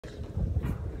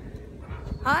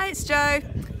Hi, it's Jo.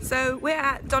 So we're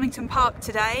at Donington Park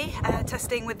today,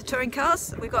 testing with the touring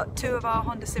cars. We've got two of our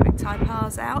Honda Civic Type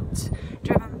Rs out,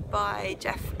 driven by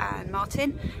Jeff and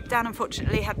Martin. Dan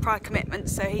unfortunately had prior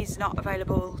commitments, so he's not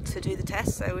available to do the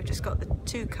test, so we've just got the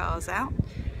two cars out.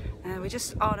 We're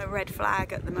just on a red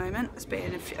flag at the moment. There's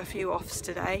been a few offs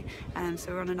today,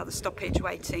 so we're on another stoppage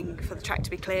waiting for the track to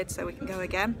be cleared so we can go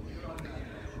again.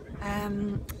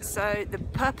 So the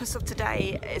purpose of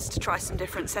today is to try some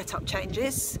different setup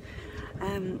changes.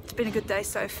 It's been a good day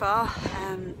so far.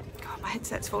 God, my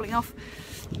headset's falling off.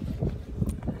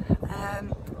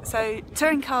 So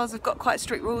touring cars have got quite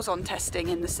strict rules on testing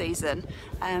in the season.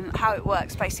 How it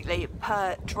works, basically,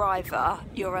 per driver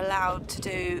you're allowed to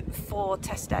do 4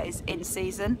 test days in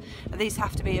season. These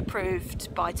have to be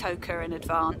approved by TOCA in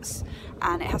advance,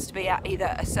 and it has to be at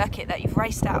either a circuit that you've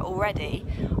raced at already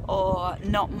or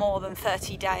not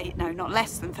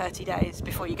less than 30 days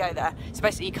before you go there. So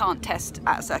basically you can't test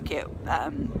at a circuit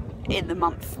in the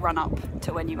month run up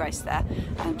to when you race there,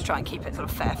 to try and keep it sort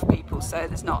of fair for people, so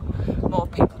there's not more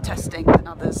people testing than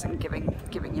others and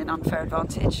giving you an unfair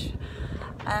advantage.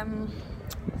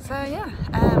 So yeah,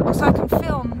 also I can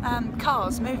film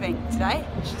cars moving today,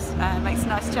 which makes a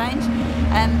nice change.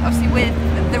 Obviously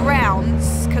with the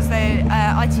rounds, because the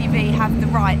ITV have the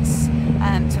rights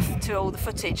to all the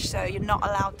footage, so you're not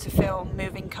allowed to film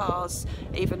moving cars,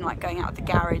 even like going out of the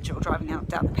garage or driving out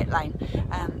down the pit lane.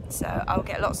 So I'll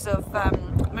get lots of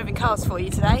moving cars for you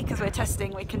today, because we're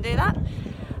testing we can do that.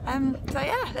 So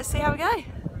yeah, let's see how we go.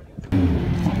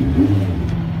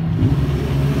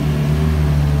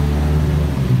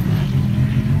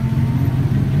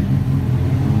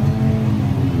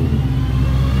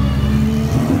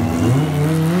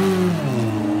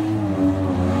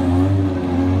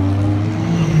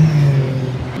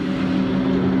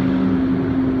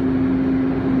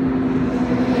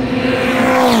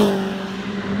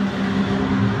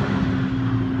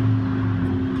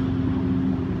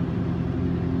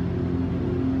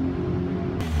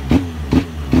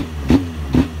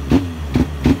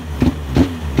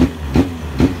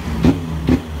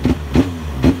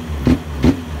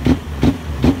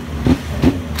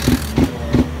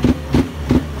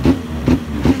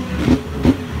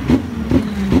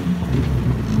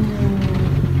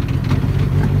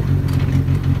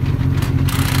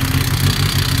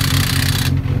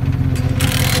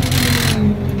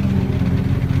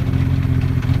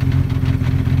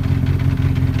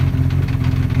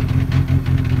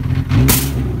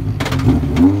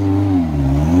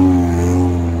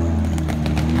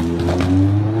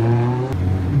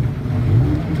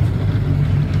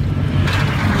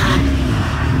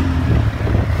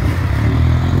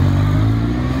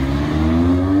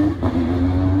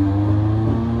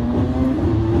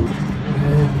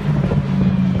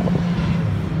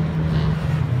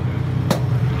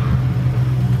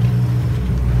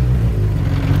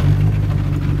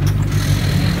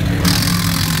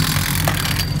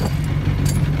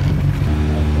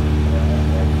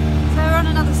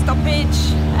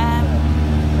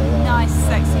 Nice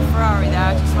sexy Ferrari there,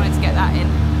 I just wanted to get that in.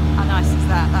 How nice is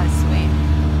that? That is sweet.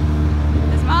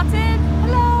 There's Martin,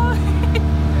 hello!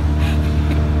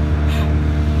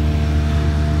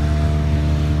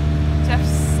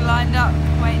 Jeff's lined up,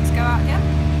 waiting to go out again.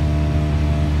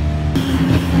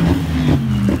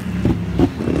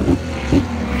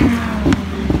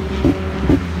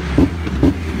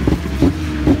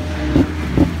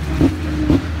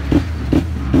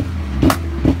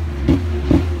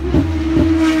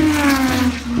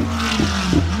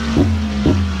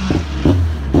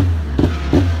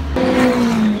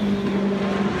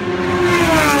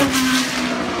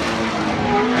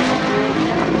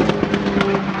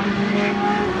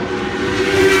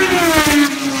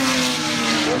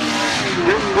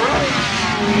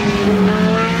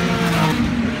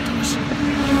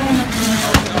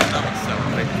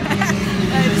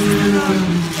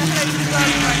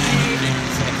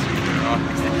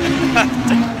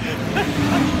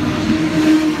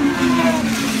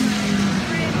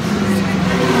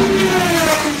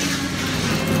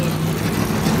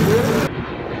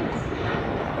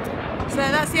 So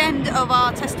that's the end of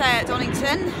our test day at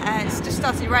Donington. It's just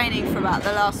started raining for about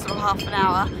the last sort of half an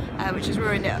hour, which has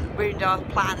ruined our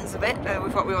plans a bit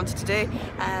with what we wanted to do,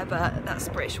 but that's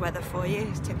British weather for you,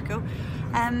 it's typical.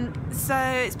 So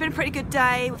it's been a pretty good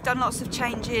day. We've done lots of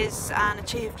changes and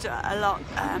achieved a lot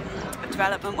of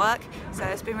development work, so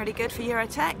it's been really good for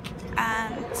Eurotech.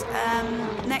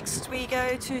 And next we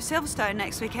go to Silverstone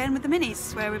next weekend with the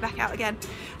Minis, where we're back out again.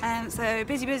 So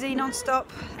busy non-stop.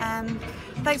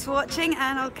 Thanks for watching,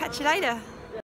 and I'll catch you later.